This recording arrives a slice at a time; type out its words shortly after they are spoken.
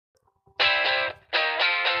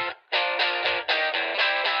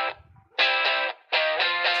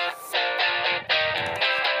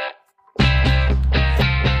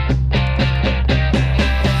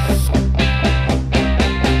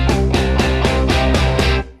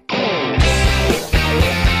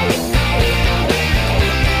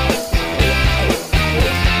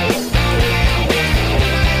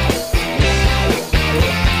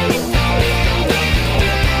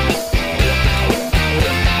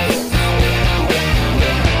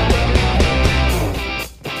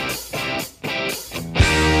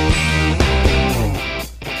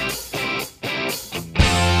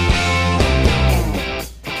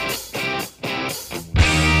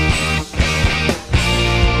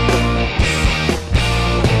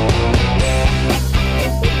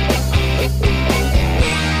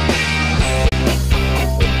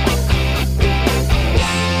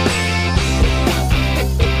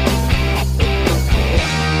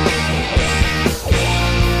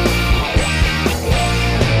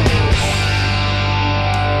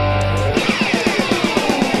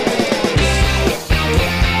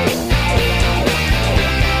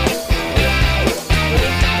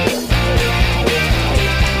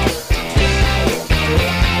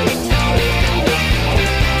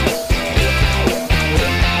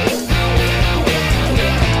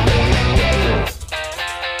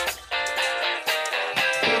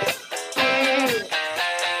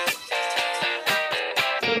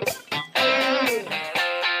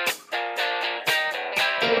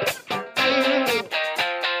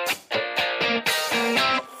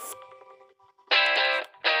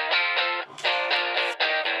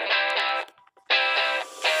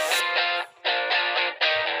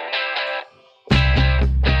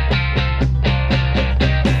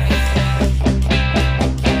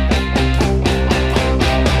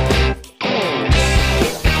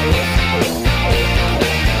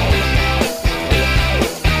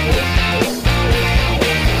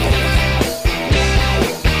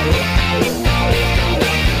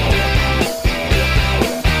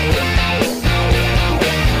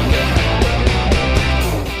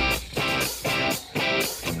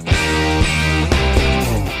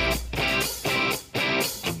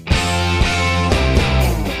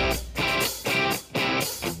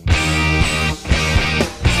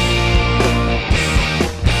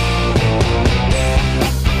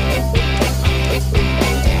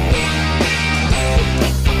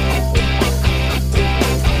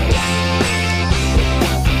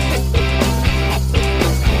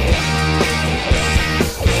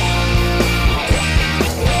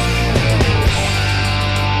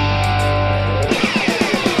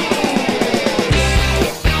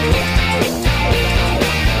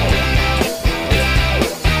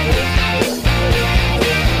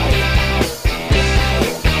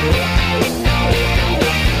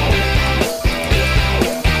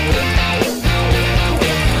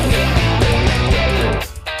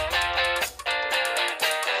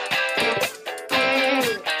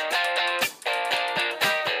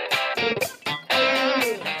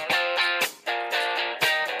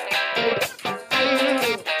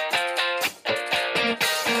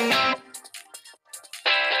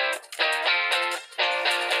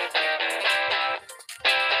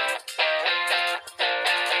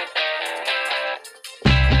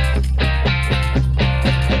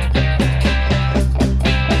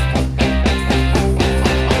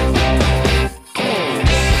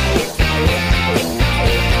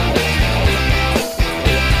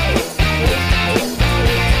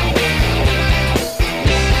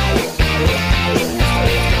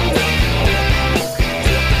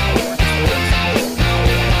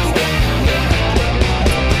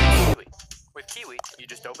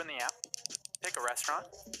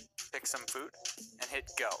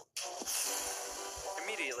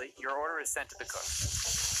Immediately, your order is sent to the cook.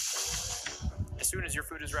 As soon as your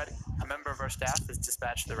food is ready, a member of our staff is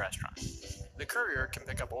dispatched to the restaurant. The courier can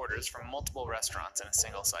pick up orders from multiple restaurants in a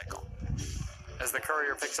single cycle. As the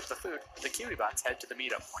courier picks up the food, the Kiwibots head to the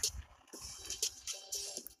meetup point.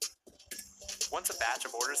 Once a batch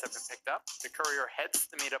of orders have been picked up, the courier heads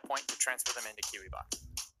to the meetup point to transfer them into Kiwibot.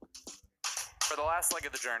 For the last leg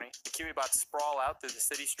of the journey, the Kiwibots sprawl out through the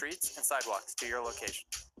city streets and sidewalks to your location.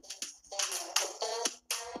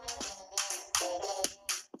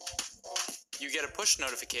 You get a push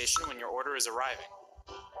notification when your order is arriving.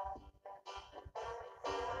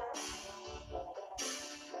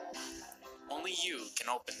 Only you can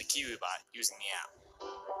open the Kiwibot using the app.